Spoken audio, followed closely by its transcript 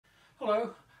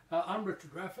Hello, I'm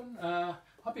Richard Raffan.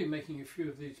 I've been making a few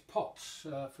of these pots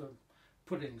for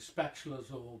putting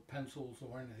spatulas or pencils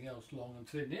or anything else long and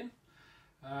thin in.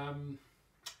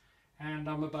 And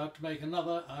I'm about to make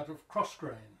another out of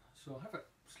crossgrain. So I'll have a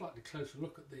slightly closer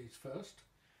look at these first.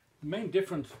 The main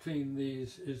difference between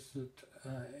these is that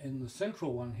in the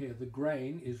central one here the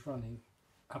grain is running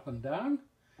up and down,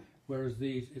 whereas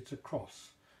these it's a cross.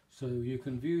 So you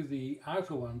can view the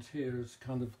outer ones here as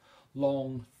kind of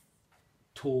long,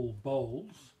 tall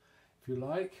bowls, if you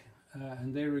like,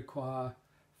 and they require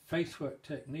facework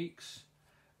techniques.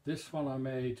 This one I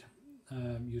made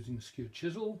using a skew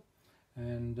chisel,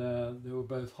 and they were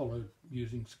both hollowed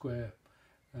using square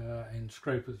end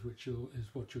scrapers, which is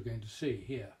what you're going to see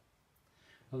here.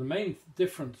 Now, the main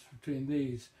difference between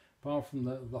these, apart from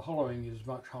the hollowing, is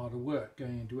much harder work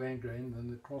going into end grain than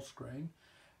the cross grain.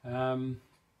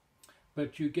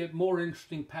 But you get more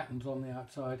interesting patterns on the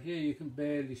outside. Here you can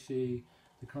barely see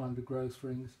the kind of growth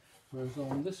rings, whereas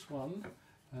on this one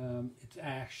it's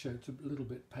ash, so it's a little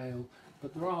bit pale,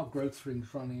 but there are growth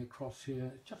rings running across here.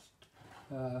 It just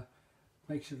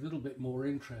makes it a little bit more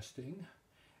interesting.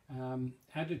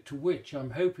 Added to which,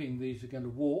 I'm hoping these are going to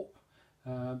warp.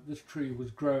 This tree was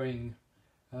growing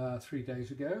 3 days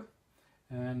ago,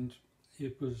 and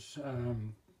it was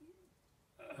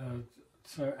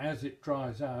so as it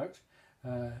dries out,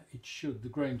 the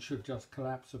grain should just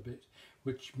collapse a bit,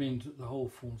 which means that the whole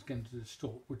form's going to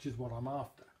distort, which is what I'm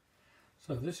after.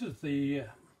 So this is the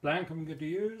blank I'm going to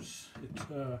use. It's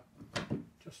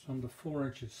just under 4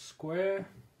 inches square,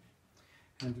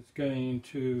 and it's going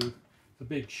into the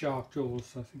big shark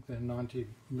jaws. I think they're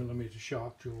 90mm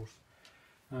shark jaws.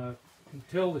 You can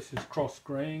tell this is cross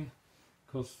grain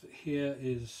because here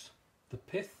is the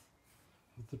pith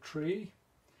of the tree,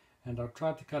 and I've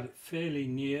tried to cut it fairly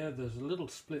near. There's a little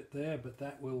split there, but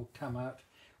that will come out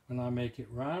when I make it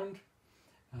round.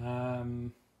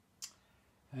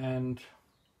 And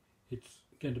it's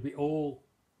going to be all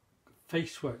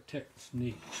facework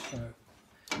techniques, so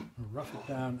I'll rough it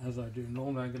down as I do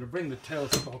normally. I'm going to bring the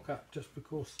tailstock up just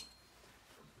because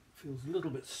it feels a little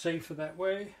bit safer that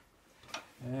way,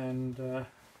 and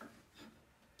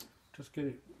just get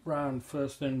it round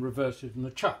first, then reverse it in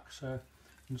the chuck. So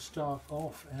and start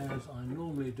off as I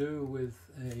normally do with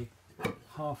a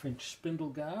 1/2 inch spindle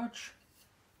gouge.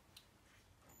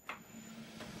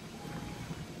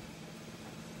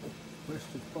 Wrist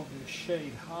is probably a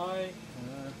shade high,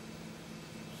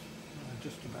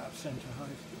 just about centre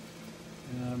height,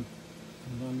 and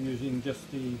I'm using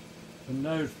just the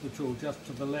nose of the tool, just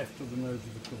to the left of the nose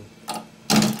of the tool.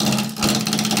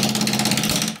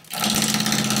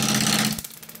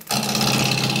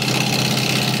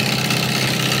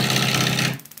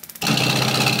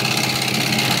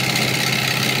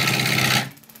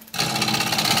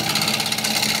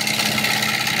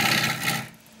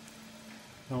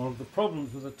 The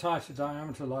problems with a tighter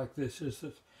diameter like this is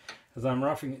that as I'm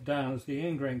roughing it down, as the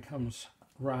end grain comes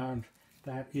round,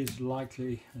 that is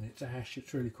likely, and it's ash,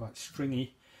 it's really quite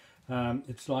stringy,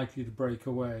 it's likely to break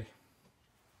away.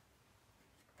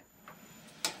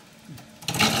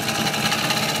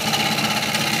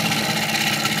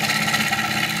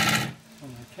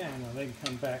 When I can, I'll then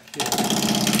come back here.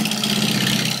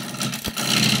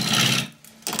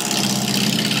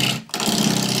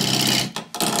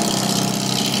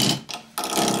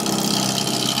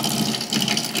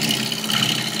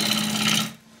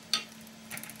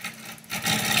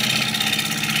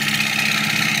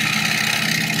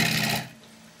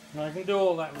 I can do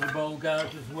all that with a bowl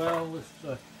gouge as well, with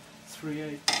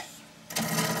 3/8.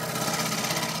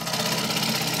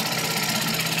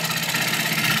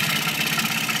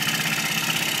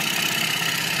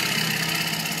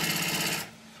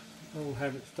 All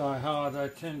habits die hard. I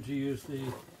tend to use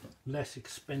the less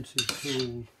expensive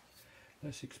tool,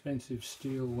 less expensive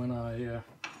steel when I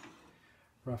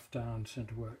rough down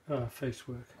face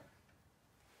work.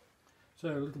 So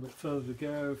a little bit further to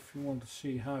go if you want to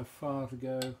see how far to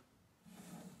go.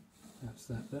 That's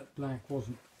that. That blank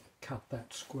wasn't cut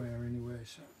that square anyway,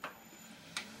 so.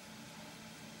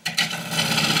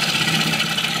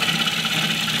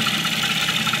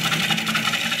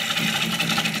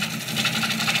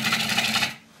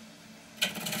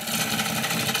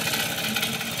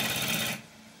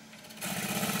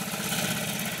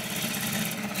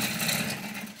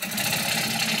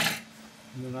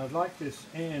 And then I'd like this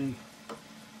end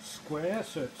square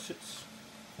so it sits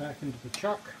back into the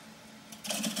chuck.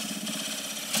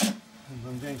 And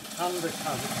I'm going to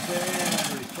undercut it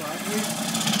very slightly.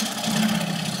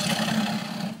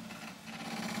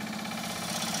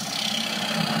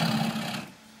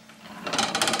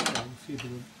 So you can see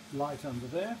the light under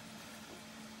there.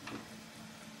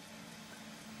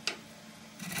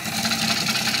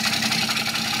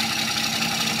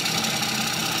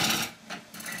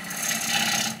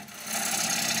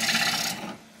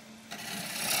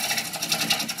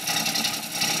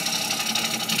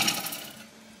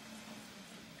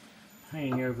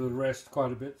 hanging over the rest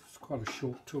quite a bit. It's quite a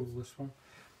short tool, this one.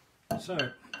 So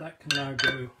that can now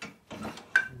go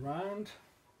around.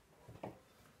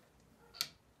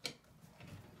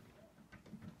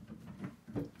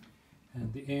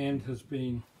 And the end has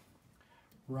been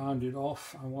rounded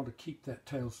off. I want to keep that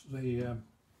the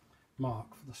mark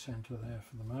for the centre there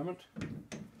for the moment.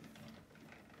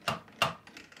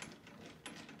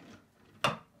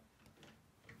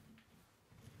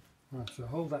 Right, so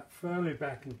hold that firmly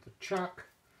back into the chuck,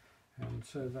 and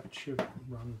so that should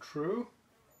run true.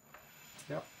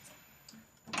 Yep.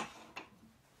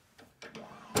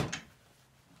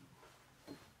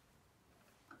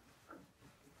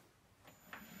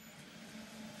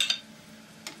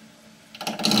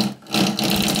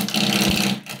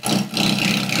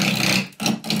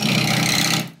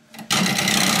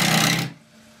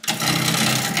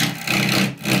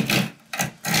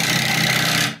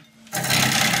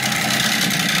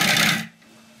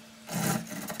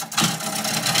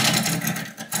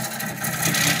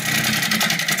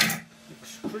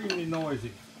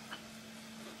 Noisy.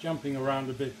 Jumping around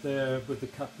a bit there with the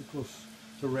cut because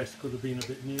the rest could have been a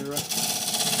bit nearer.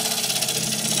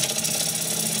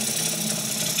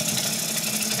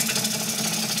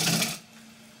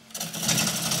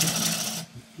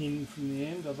 In from the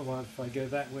end, otherwise if I go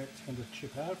that way it's going to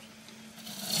chip out.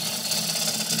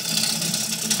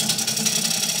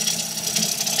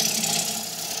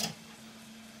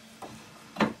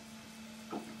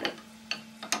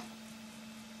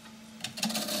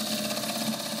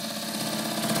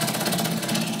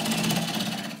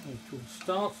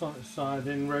 Starts on its side,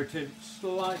 then rotate it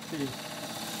slightly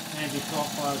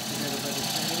anti-clockwise to get a better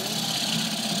feeling.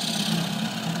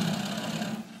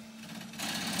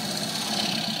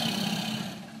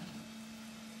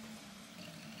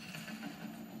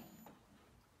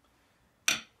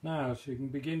 Now, so you can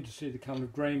begin to see the kind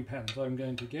of grain patterns I'm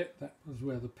going to get. That was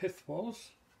where the pith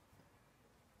was.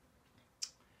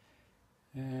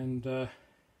 And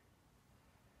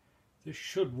this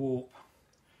should warp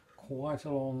quite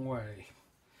a long way.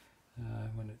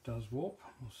 When it does warp,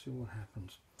 we'll see what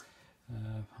happens.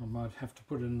 I might have to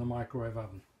put it in the microwave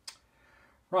oven.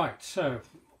 Right, so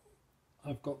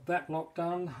I've got that lot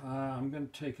done. I'm going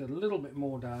to take a little bit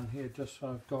more down here just so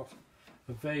I've got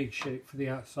a vague shape for the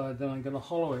outside. Then I'm going to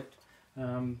hollow it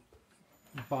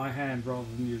by hand rather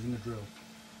than using a drill.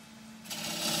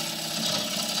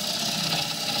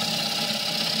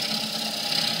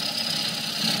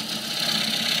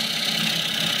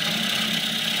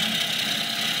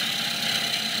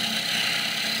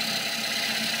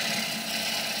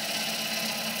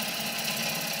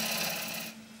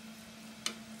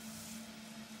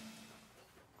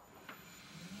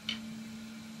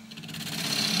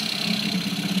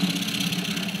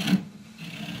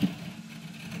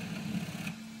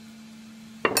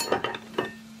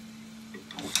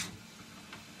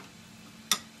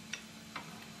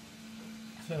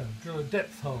 So drill a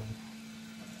depth hole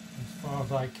as far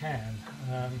as I can.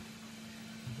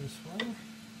 This one.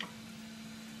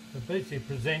 So basically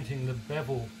presenting the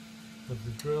bevel of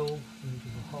the drill into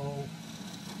the hole,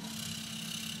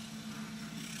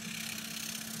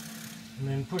 and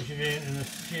then push it in a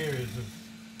series of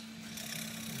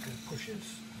little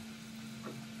pushes.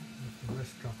 Let the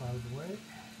rest drop out of the way.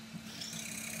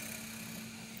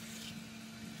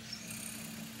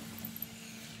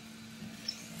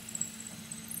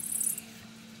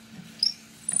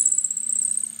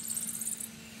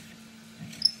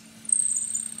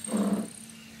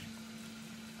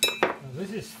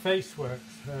 This is face work,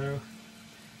 so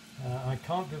I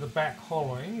can't do the back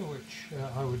hollowing, which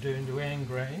I would do into end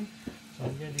grain. So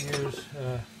I'm going to use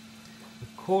a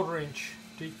 1/4 inch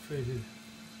deep fitted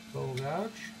bowl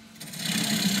gouge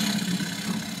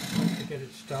to get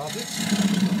it started.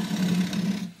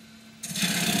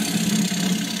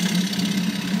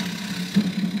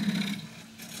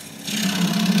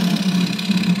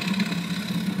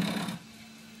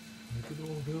 We could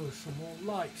all do with some more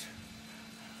light.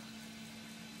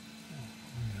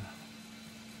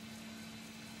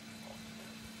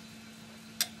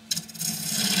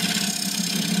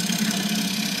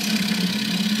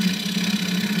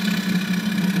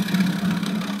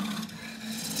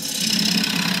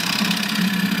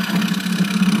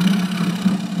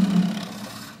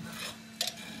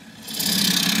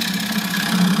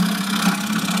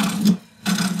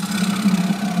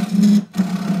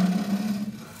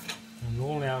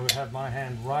 Have my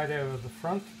hand right over the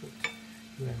front, but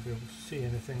you won't be able to see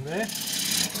anything there.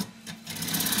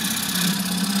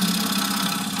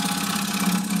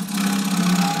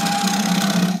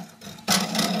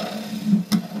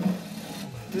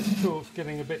 This tool's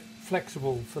getting a bit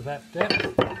flexible for that depth.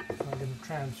 So I'm going to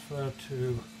transfer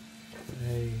to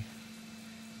a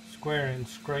square inch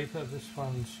scraper. This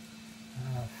one's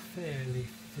fairly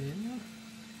thin.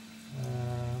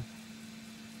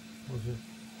 Was it?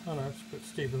 Oh no, it's a bit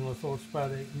steeper than I thought. It's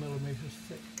about 8 millimeters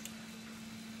thick.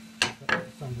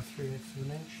 It's under 3/8 of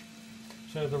an inch.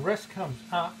 So the rest comes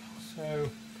up, so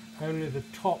only the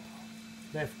top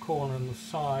left corner and the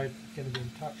side are going to be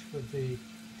in touch with the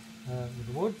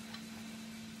wood.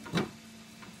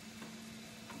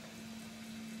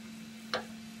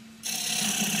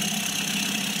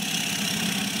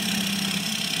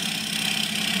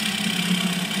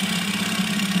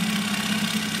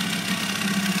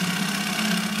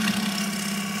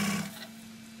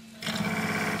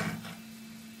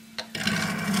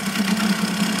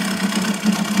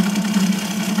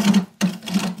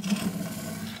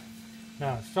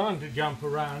 Now it's starting to jump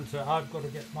around, so I've got to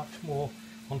get much more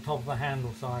on top of the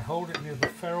handle. So I hold it near the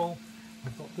ferrule.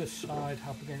 I've got this side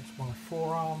up against my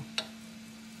forearm.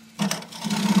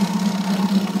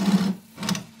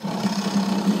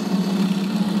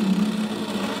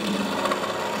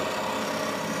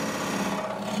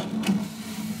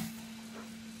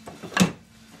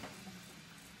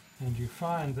 And you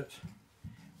find that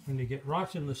when you get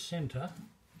right in the center,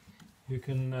 you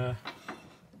can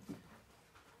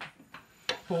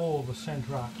bore the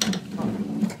centre up.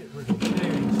 Get rid of the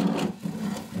bearings.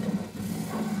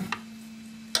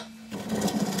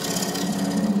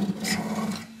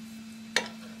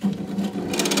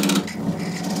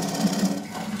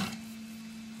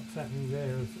 What's happening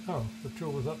there is, oh, the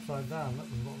tool was upside down. That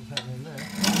was what was happening there.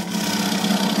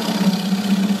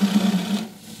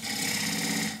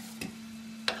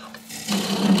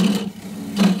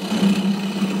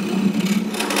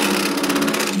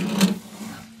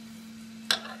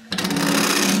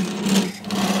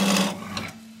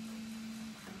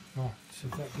 So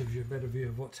that gives you a better view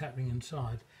of what's happening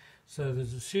inside. So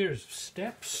there's a series of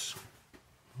steps.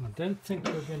 I don't think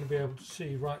you're going to be able to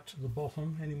see right to the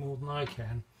bottom any more than I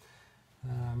can.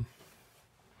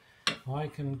 I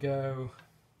can go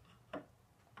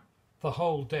the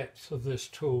whole depth of this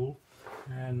tool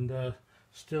and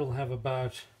still have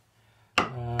about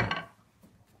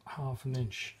half an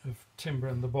inch of timber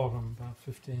in the bottom, about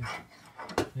 15,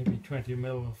 maybe 20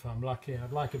 mil if I'm lucky.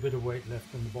 I'd like a bit of weight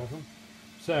left in the bottom.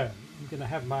 So I'm going to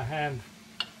have my hand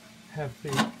have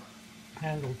the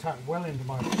handle tucked well into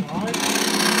my side.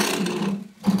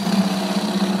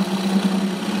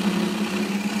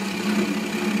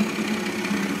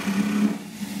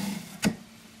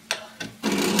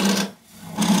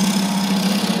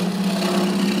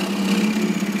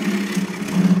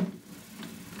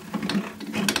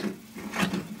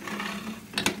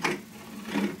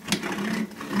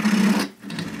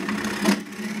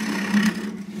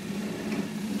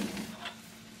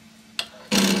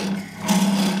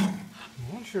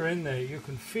 You're in there, you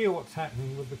can feel what's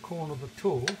happening with the corner of the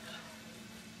tool.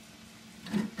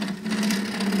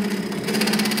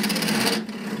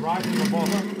 Right in the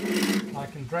bottom, I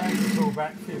can drag the tool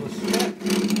back, feel a step,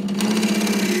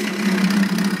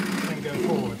 then go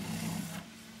forward.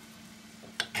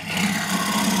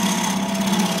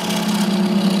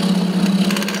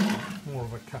 More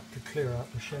of a cut to clear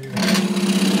out the shade.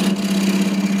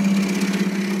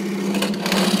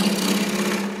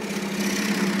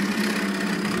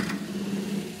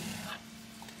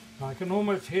 I can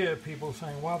almost hear people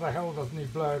saying, why the hell doesn't he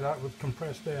blow it out with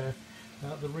compressed air?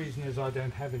 The reason is I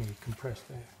don't have any compressed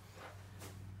air.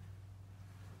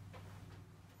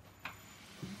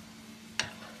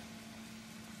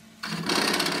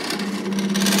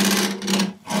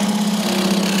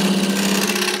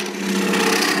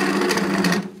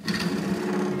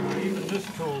 Now, even this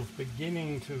tool's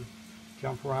beginning to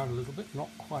jump around a little bit, not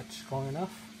quite strong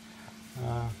enough,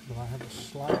 but I have a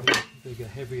slightly bigger,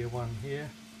 heavier one here,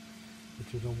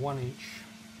 which is a 1 inch.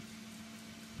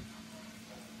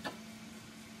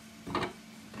 Oh,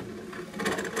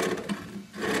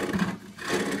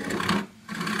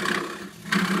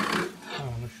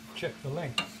 and I should check the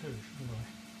length too, shouldn't I?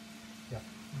 Yeah,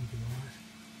 that'll be alright.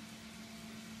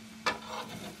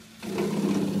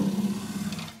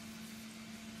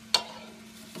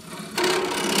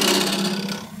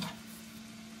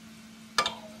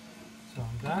 So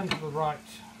I'm down to the right,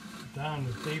 down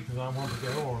as deep as I want to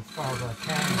go, or as far as I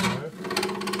can go.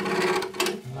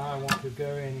 And now I want to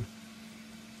go in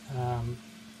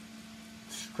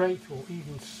straight or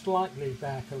even slightly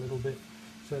back a little bit,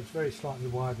 so it's very slightly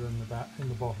wider in the back, in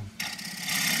the bottom.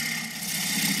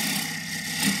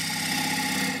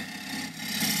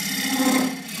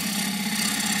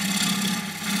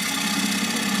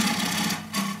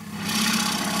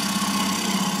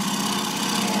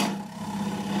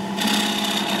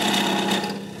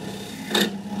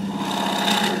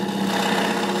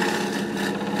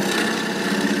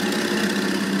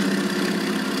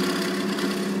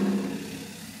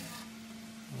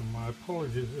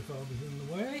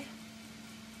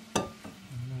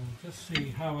 just see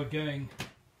how we're going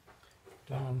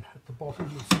down at the bottom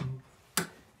with some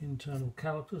internal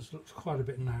calipers. Looks quite a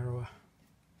bit narrower.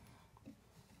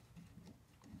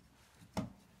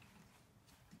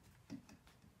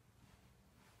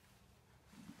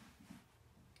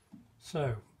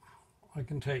 So I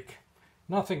can take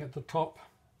nothing at the top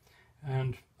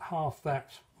and half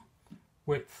that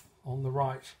width on the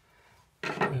right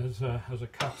as a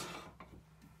cut,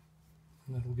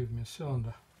 and that'll give me a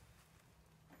cylinder.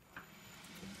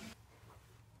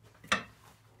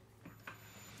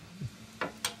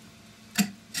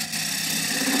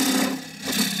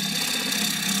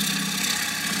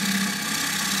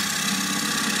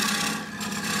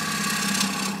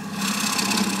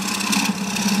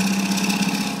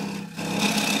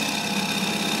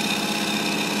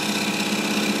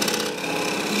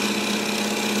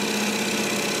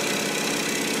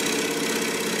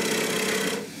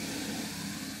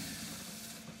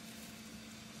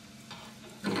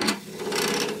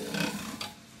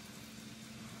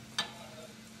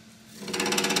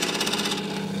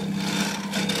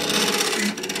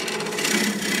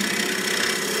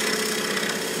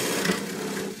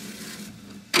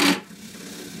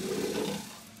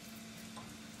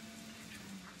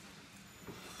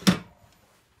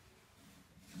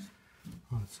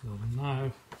 So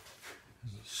now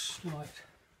there's a slight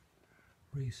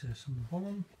recess on the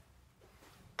bottom.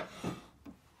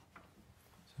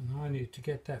 So now I need to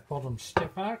get that bottom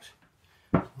step out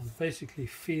and basically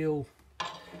feel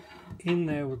in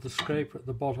there with the scraper at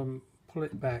the bottom, pull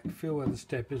it back, feel where the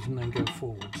step is, and then go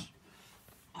forwards.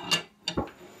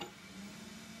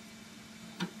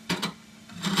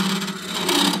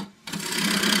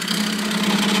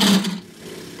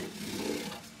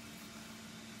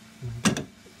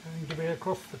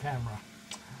 Across the camera.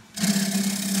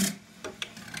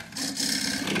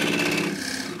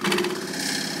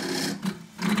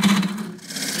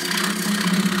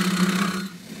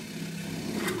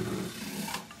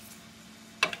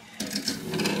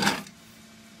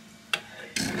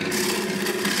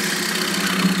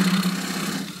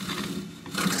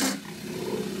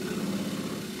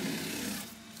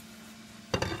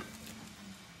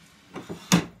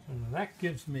 And that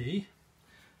gives me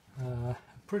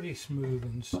pretty smooth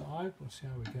inside. We'll see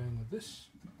how we're going with this.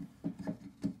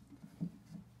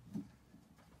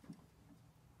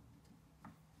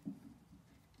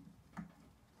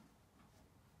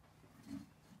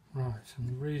 Right, and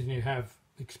the reason you have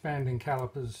expanding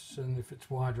calipers, and if it's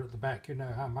wider at the back, you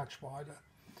know how much wider,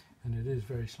 and it is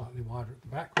very slightly wider at the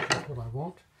back, which is what I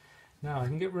want. Now I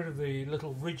can get rid of the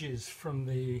little ridges from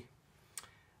the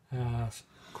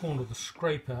corner of the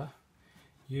scraper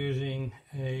using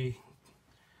a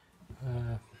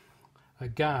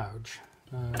gouge.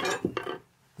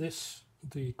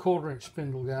 The quarter-inch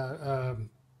spindle gouge,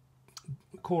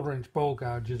 quarter-inch bowl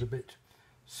gouge is a bit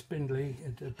spindly,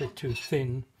 a bit too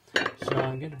thin, so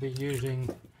I'm going to be using,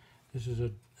 this is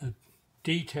a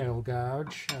detail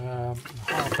gouge, a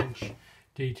half-inch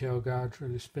detail gouge,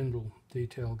 really spindle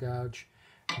detail gouge,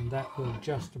 and that will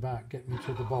just about get me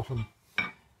to the bottom.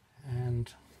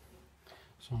 And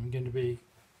so I'm going to be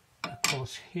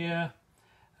across here.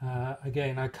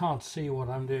 Again, I can't see what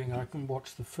I'm doing. I can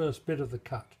watch the first bit of the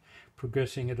cut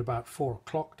progressing at about 4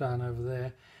 o'clock down over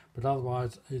there, but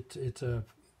otherwise it's you've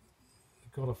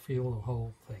got to feel the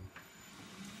whole thing.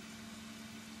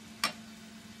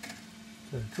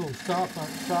 So the tool starts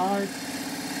outside,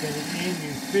 get it in,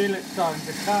 you feel it starting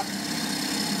to cut.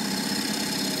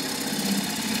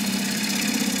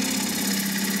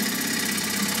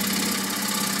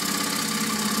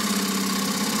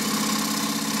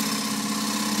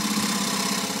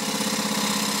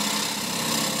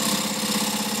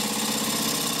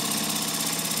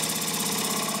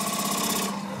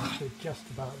 Just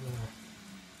about there.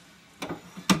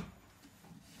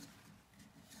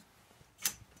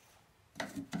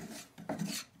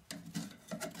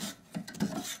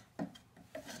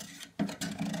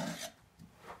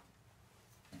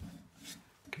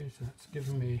 Okay, so that's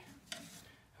given me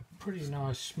a pretty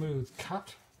nice smooth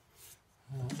cut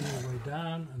all the way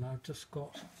down, and I've just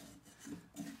got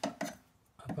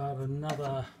about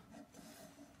another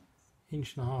 1.5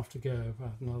 inches to go,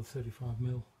 about another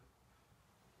 35mm.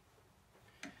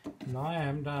 And I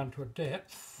am down to a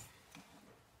depth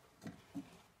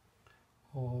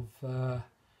of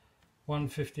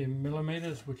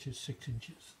 150mm, which is 6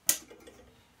 inches.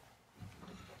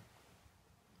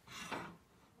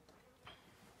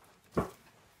 I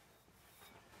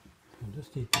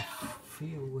just need to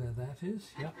feel where that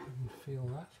is. Yep, I can feel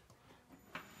that.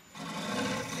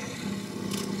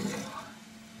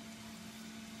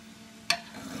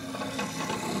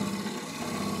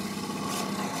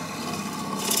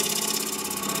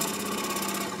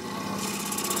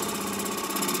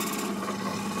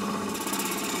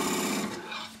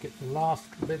 last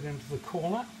bit into the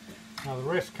corner. Now the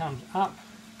rest comes up,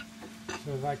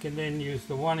 so if I can then use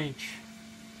the 1-inch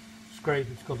scrape.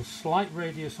 It's got a slight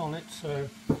radius on it, so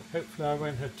hopefully I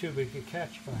won't have too big a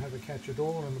catch if I have a catch at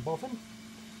all in the bottom.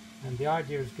 And the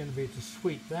idea is going to be to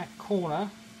sweep that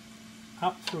corner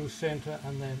up through centre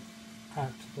and then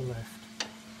out to the left.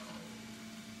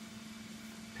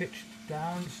 Pitched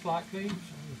down slightly, so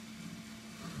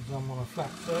as I'm on a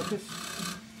flat surface.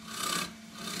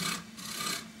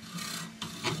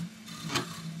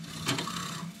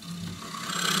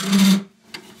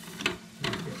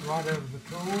 Get right over the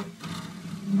tool.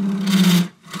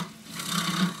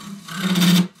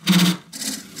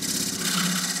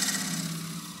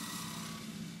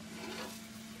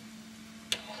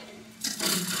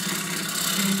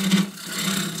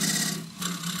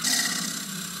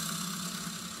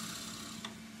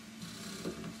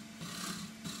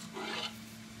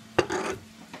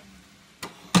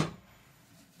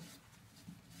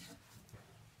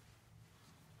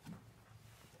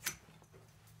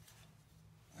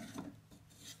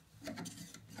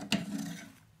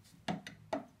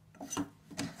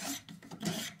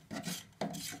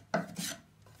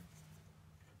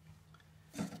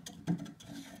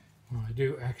 I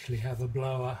do actually have a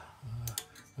blower,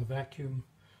 a vacuum,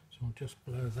 so I'll just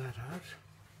blow that out.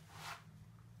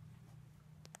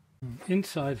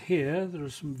 Inside here there are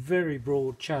some very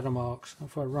broad chatter marks.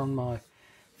 If I run my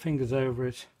fingers over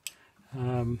it, it's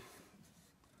not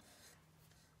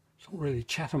really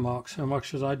chatter marks so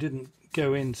much as I didn't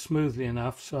go in smoothly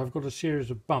enough, so I've got a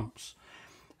series of bumps.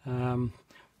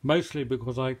 Mostly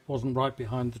because I wasn't right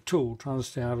behind the tool, trying to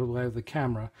stay out of the way of the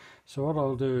camera. So what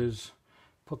I'll do is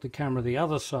put the camera the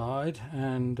other side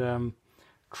and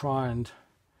try and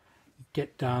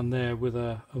get down there with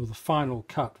the final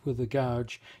cut with the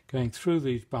gouge going through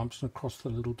these bumps and across the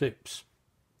little dips.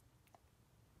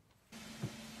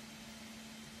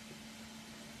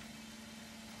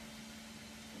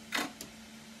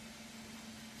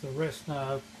 The rest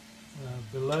now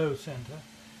below centre.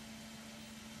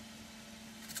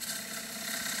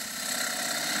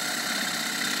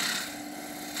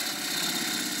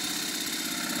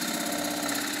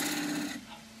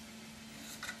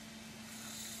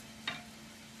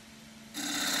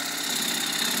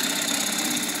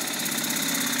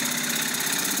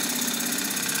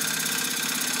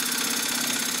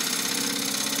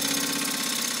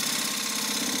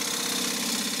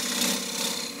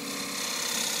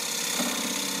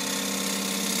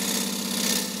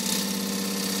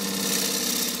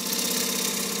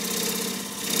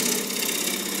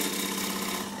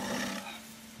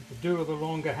 Do with a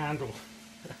longer handle.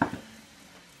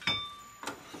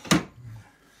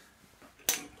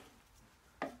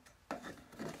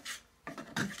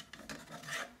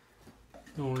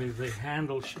 Normally the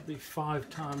handle should be 5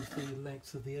 times the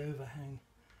length of the overhang.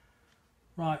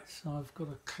 Right, so I've got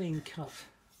a clean cut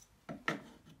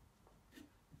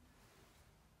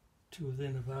to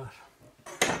within about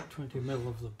 20 mil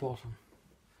of the bottom.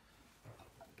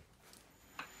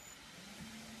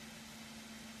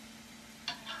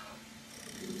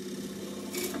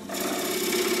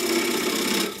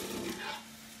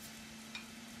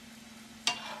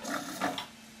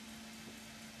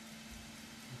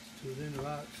 Within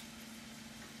about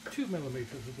 2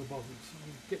 millimeters of the bottom, so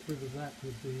I'll get rid of that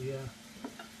with the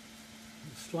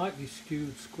slightly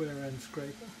skewed square end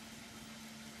scraper.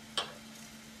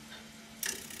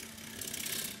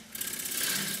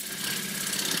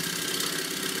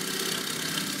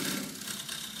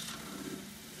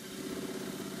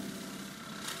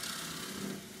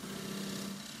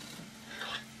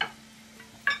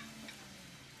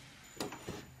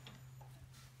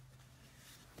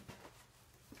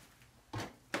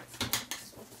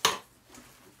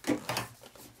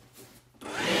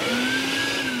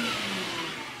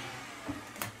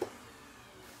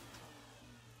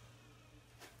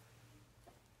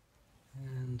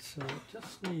 So it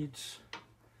just needs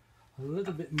a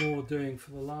little bit more doing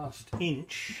for the last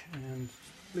inch, and it's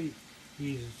pretty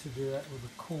easy to do that with the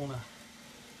corner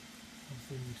of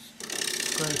the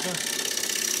scraper.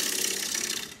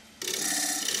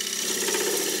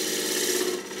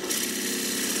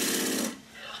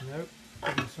 Nope,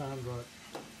 doesn't sound right.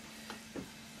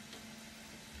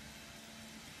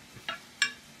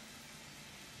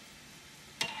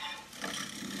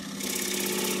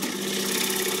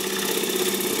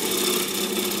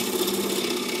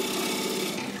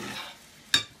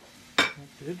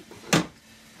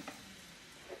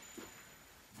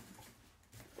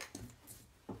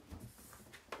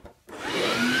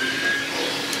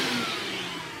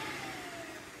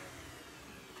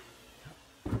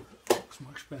 Looks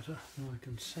much better. Now I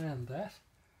can sand that.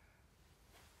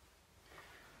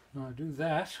 Now I do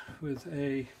that with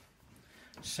a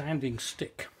sanding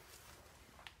stick.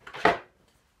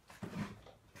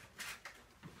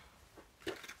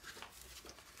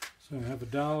 So I have a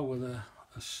dowel with a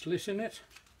slit in it.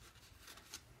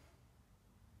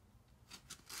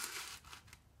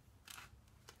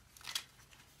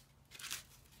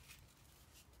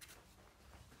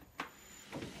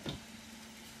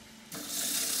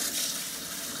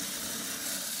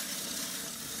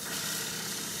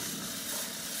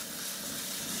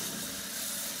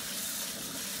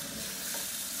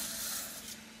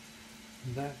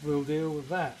 And that will deal with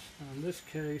that. Now in this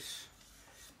case,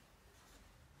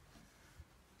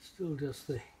 still just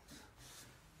the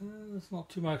it's not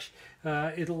too much.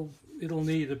 It'll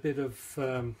need a bit of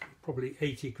probably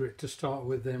 80 grit to start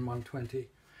with, then 120.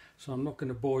 So I'm not going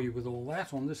to bore you with all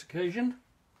that on this occasion.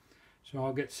 So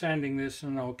I'll get sanding this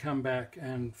and I'll come back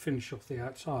and finish off the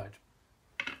outside.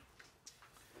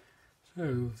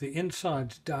 So the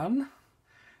inside's done.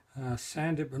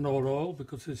 Sand it with old oil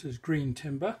because this is green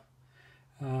timber.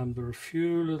 There are a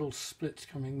few little splits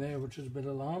coming there, which is a bit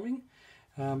alarming.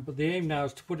 But the aim now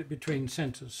is to put it between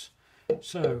centres.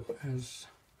 So, as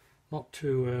not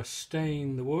to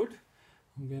stain the wood,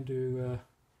 I'm going to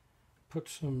put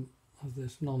some of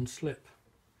this non-slip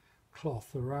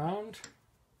cloth around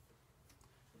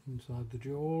inside the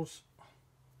jaws.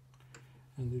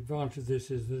 And the advantage of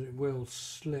this is that it will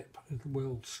slip, it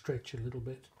will stretch a little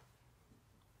bit.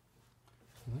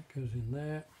 So that goes in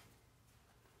there.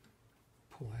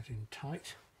 Pull that in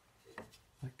tight.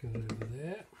 That goes over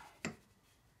there.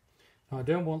 Now, I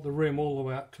don't want the rim all the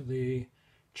way up to the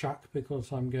chuck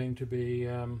because I'm going to be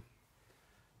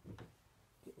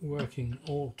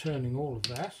turning all of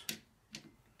that.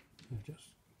 So just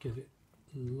get it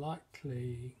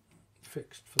lightly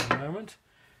fixed for the moment.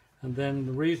 And then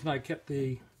the reason I kept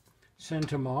the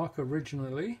centre mark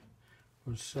originally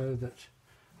was so that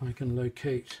I can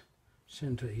locate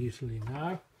centre easily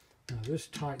now. Now this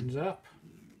tightens up.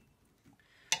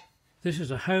 This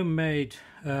is a homemade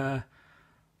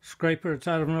scraper. It's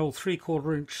out of an old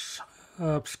 3/4 inch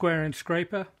square inch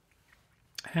scraper,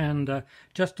 and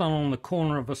just done on the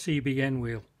corner of a CBN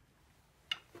wheel.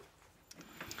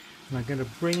 And I'm going to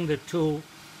bring the tool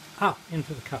up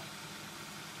into the cut.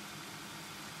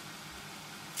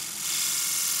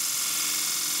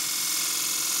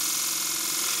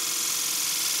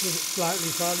 Give it slightly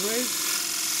sideways.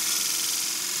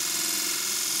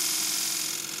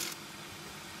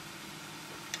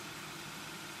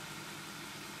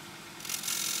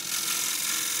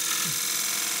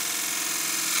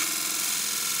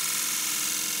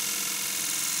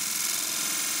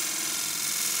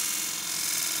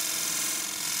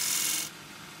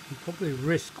 You probably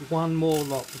risk one more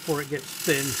lot before it gets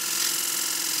thin.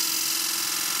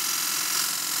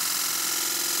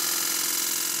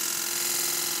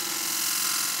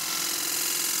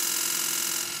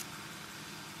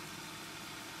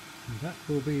 And that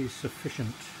will be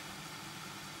sufficient.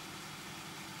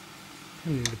 I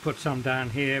need to put some down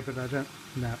here, but I don't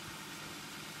know.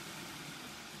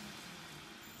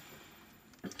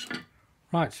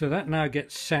 Right, so that now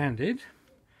gets sanded.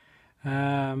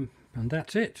 And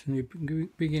that's it, and you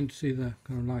begin to see the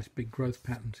kind of nice big growth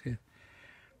patterns here,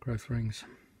 growth rings.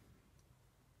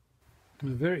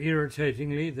 And very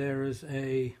irritatingly, there is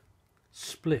a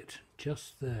split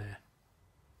just there,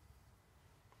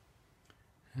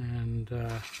 and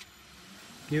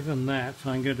given that,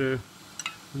 I'm going to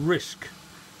risk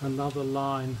another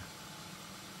line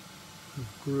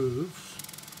of grooves.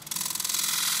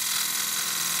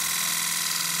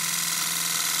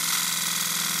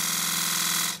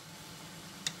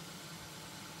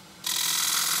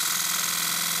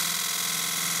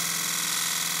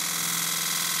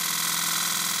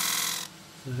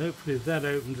 So hopefully if that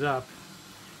opens up,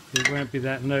 it won't be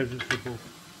that noticeable.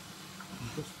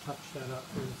 I'll just touch that up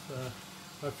with,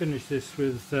 I finished this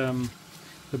with the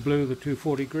blue, the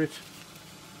 240 grit.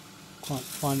 Quite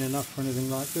fine enough for anything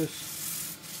like this.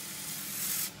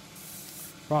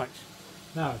 Right,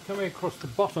 now coming across the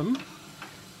bottom,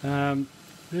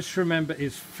 this remember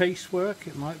is face work.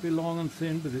 It might be long and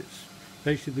thin, but it's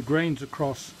basically the grains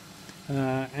across,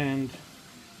 and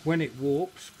when it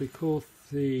warps, because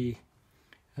the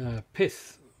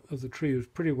pith of the tree was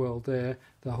pretty well there,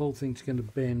 the whole thing's going to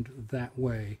bend that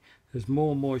way. There's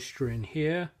more moisture in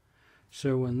here,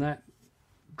 so when that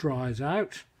dries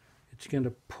out, it's going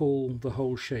to pull the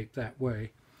whole shape that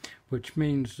way, which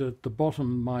means that the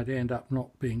bottom might end up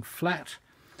not being flat.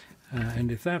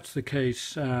 And if that's the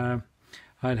case, I'd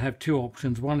have two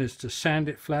options. One is to sand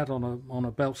it flat on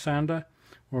a belt sander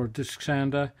or a disc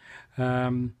sander,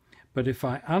 but if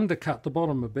I undercut the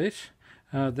bottom a bit,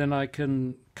 then I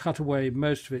can cut away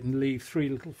most of it and leave 3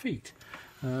 little feet.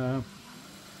 And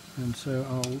so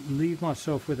I'll leave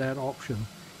myself with that option.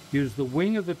 Use the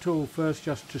wing of the tool first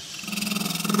just to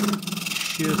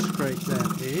shear scrape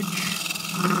that edge.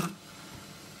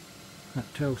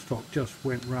 That tailstock just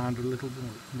went round a little bit.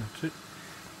 That's it.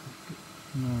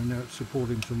 Now I know it's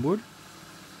supporting some wood.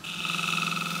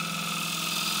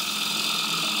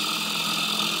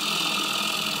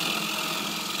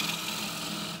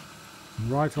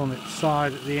 Right on its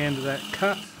side at the end of that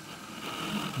cut.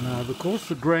 Now, because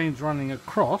the grain's running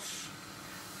across,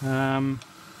 I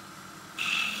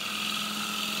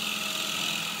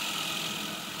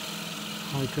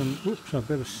can, oops, I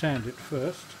better sand it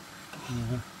first.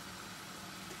 A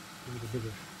little bit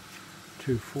of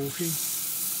 240,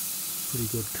 pretty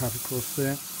good cut across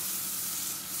there.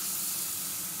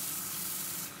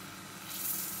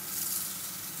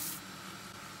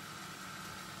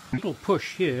 A little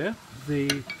push here,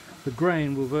 the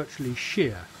grain will virtually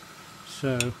shear,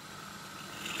 so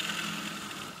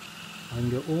I can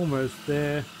go almost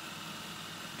there,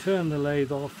 turn the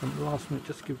lathe off, and at the last minute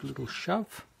just give it a little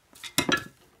shove.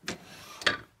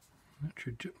 That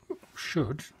should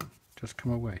just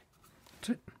come away. That's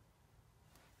it.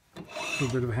 A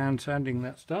little bit of hand sanding,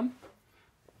 that's done.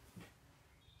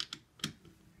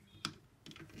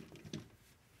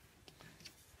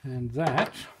 And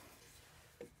that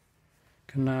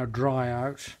can now dry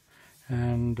out,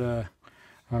 and I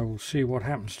will see what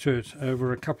happens to it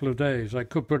over a couple of days. I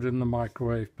could put it in the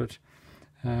microwave, but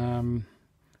we'll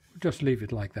just leave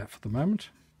it like that for the moment.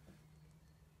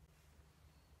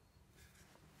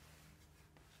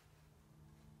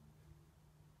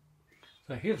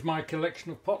 So here's my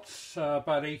collection of pots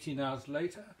about 18 hours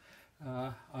later.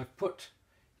 I've put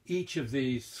each of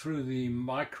these through the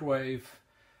microwave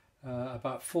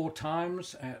about 4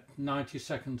 times at 90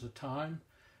 seconds a time.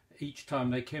 Each time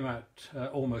they came out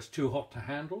almost too hot to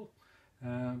handle,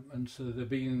 and so they're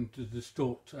beginning to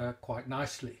distort quite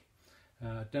nicely.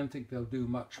 Don't think they'll do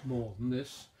much more than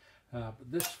this, but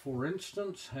this, for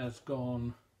instance, has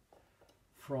gone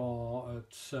from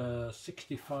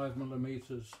 65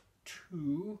 millimeters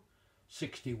to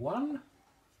 61,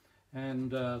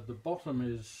 and the bottom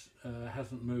is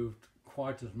hasn't moved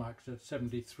quite as much. It's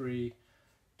 73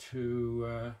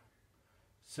 to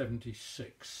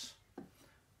 76.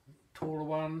 Taller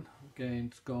one, again,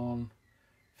 it's gone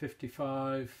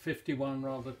 51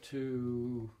 rather,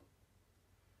 to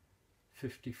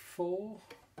 54.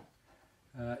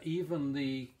 Even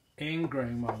the end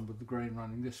grain one, with the grain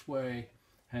running this way,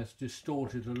 has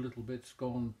distorted a little bit. It's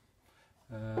gone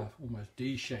almost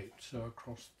D-shaped, so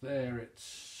across there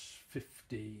it's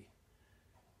 47,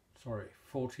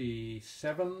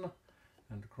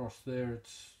 and across there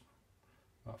it's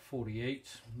about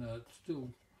 48. No, it still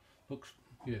looks,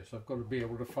 yes, I've got to be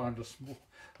able to find a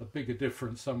bigger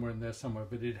difference somewhere in there somewhere,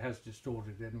 but it has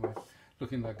distorted anyway,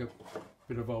 looking like a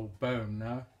bit of old bone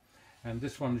now. And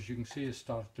this one, as you can see, has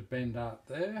started to bend out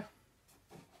there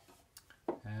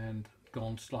and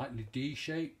gone slightly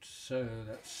D-shaped, so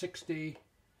that's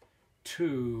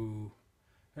 62,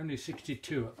 only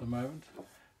 62 at the moment,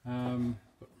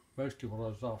 but mostly what I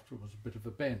was after was a bit of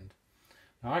a bend.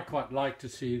 Now, I quite like to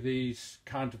see these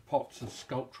kind of pots as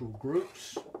sculptural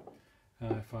groups,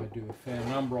 if I do a fair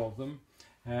number of them,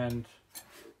 and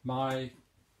my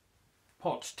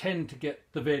pots tend to get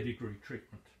the verdigris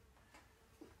treatment,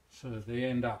 so they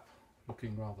end up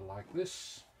looking rather like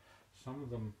this. Some of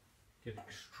them get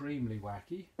extremely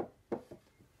wacky,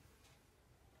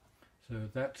 so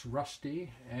that's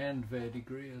rusty and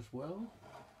verdigris as well.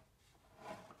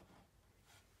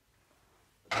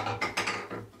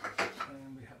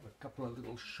 And we have a couple of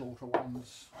little shorter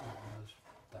ones. There's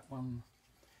that one,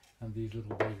 and these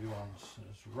little baby ones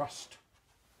as rust,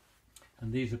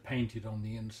 and these are painted on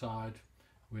the inside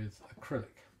with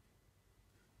acrylic,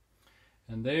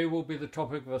 and they will be the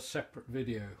topic of a separate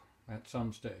video at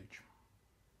some stage.